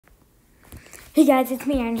Hey guys, it's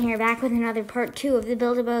me, Aaron here, back with another part 2 of the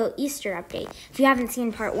Build-A-Boat Easter update. If you haven't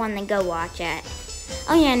seen part 1, then go watch it.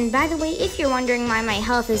 Oh yeah, and by the way, if you're wondering why my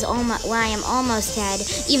health is why I'm almost dead,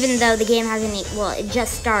 even though the game hasn't, it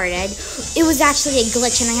just started, it was actually a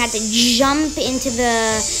glitch and I had to jump into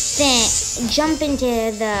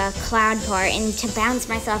the cloud part and to bounce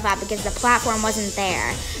myself out because the platform wasn't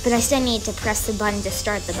there. But I still need to press the button to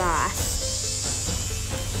start the boss.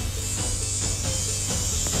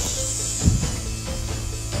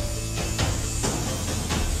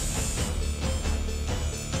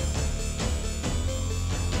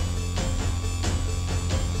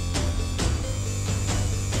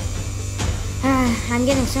 I'm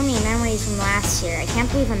getting so many memories from last year. I can't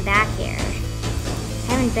believe I'm back here.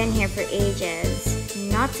 I haven't been here for ages.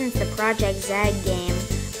 Not since the Project Z game,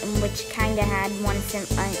 which kinda had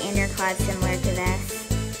an inner cloud similar to this.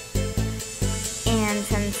 And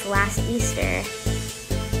since last Easter.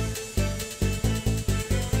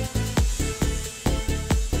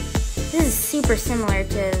 This is super similar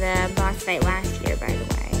to the boss fight last year, by the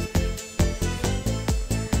way.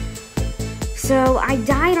 So I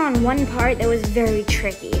died on one part that was very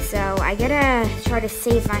tricky, so I gotta try to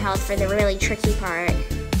save my health for the really tricky part.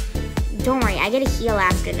 Don't worry, I get a heal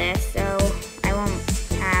after this, so I won't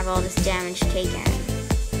have all this damage taken.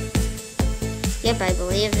 Yep, I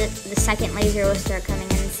believe that the second laser will start coming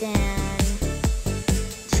in soon.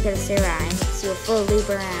 Just gotta survive. Let's do a full loop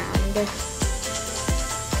around.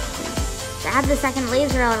 I have the second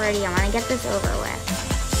laser already, I wanna get this over with.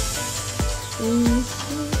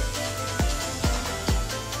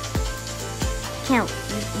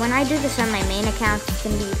 When I do this on my main account, it's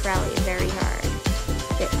going to be probably very hard.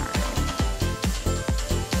 A bit hard.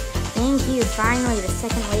 Thank you, finally the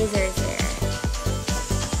second laser is there.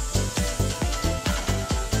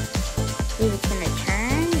 Believe it's going to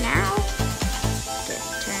turn now? Good,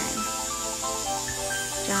 turn.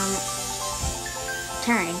 Jump.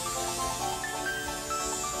 Turn.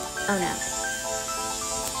 Oh no.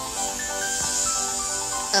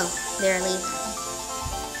 Oh, they're leaving.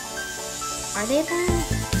 Are they there?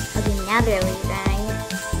 Okay, now they're leaving.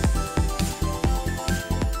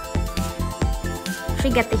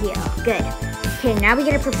 Should get the heal. Good. Okay, now we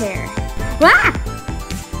gotta prepare. Ah!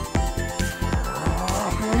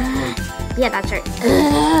 Yeah, that's right.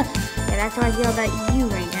 Yeah, that's how I feel about you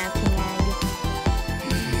right now, King Egg.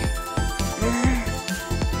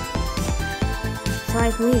 So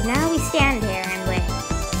I believe now we stand here and wait.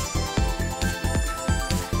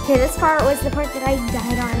 Okay, this part was the part that I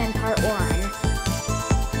died on in part 1.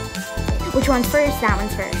 Which one's first? That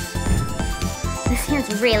one's first. This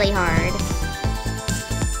one's really hard.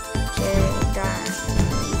 Okay, done.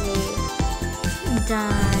 Easy.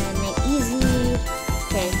 Done. Easy.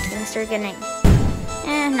 Okay, gonna start getting...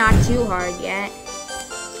 not too hard yet.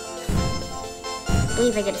 I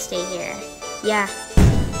believe I gotta stay here. Yeah.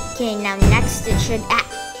 Okay, now next it should...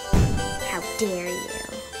 How dare you hit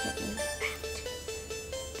me with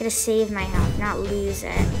that. Gotta save my health, not lose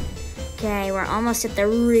it. Okay, we're almost at the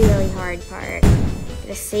really hard part.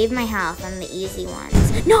 Gotta save my health on the easy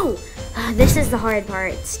ones. No! This is the hard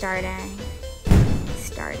part, starting.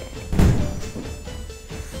 Started.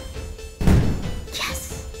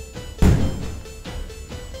 Yes!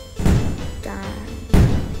 Done.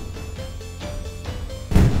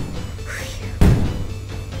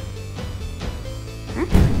 Huh?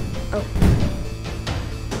 Oh.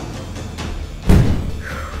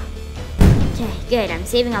 Good, I'm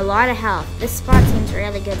saving a lot of health. This spot seems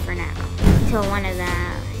really good for now. Until one of the...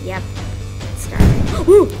 Yep. Started.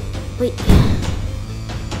 Ooh! Wait.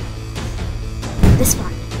 This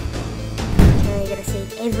spot. Okay, I gotta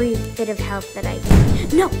save every bit of health that I can.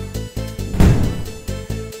 No!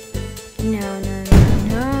 No, no,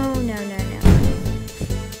 no, no, no, no,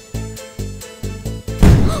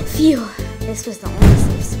 no. Phew! This was the only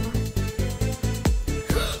safe spot.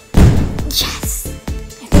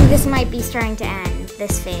 This might be starting to end,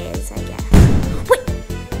 this phase, I guess. Wait!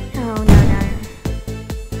 Oh, no, no,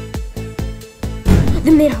 no.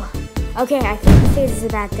 The middle. Okay, I think the phase is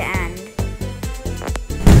about to end.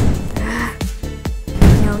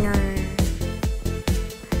 No, no, no, no.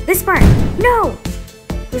 This part! No!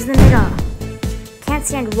 It was the middle. Can't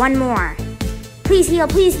stand one more. Please heal,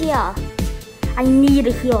 please heal. I need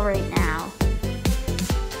a heal right now.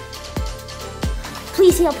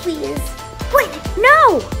 Please heal, please. Wait,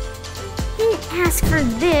 no! I didn't ask for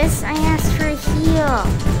this, I asked for a heal.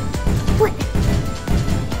 What?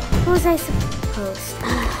 What was I supposed to?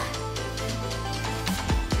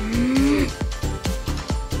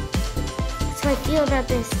 That's how I feel about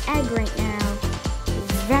this egg right now.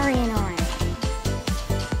 It's very annoying.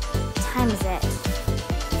 What time is it?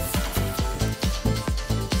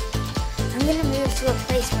 gonna move to a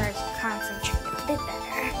place where I can concentrate a bit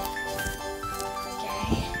better.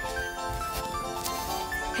 Okay.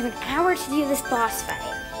 I have an hour to do this boss fight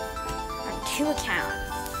on 2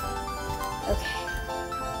 accounts. Okay.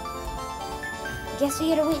 I guess we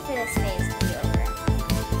gotta wait for this phase to be over.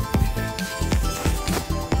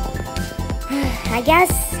 I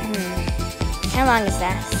guess. How long is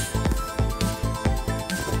this?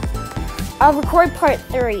 I'll record part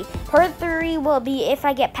 3. Part 3 will be if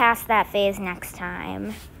I get past that phase next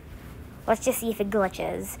time. Let's just see if it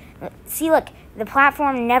glitches. See, look, the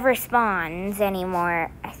platform never spawns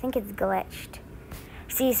anymore. I think it's glitched.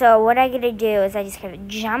 See, so what I gotta do is I just gotta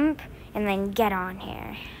jump and then get on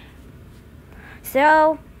here.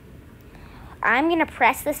 So, I'm gonna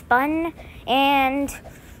press this button and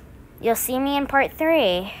you'll see me in part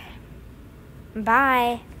 3.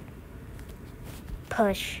 Bye.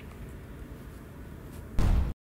 Push.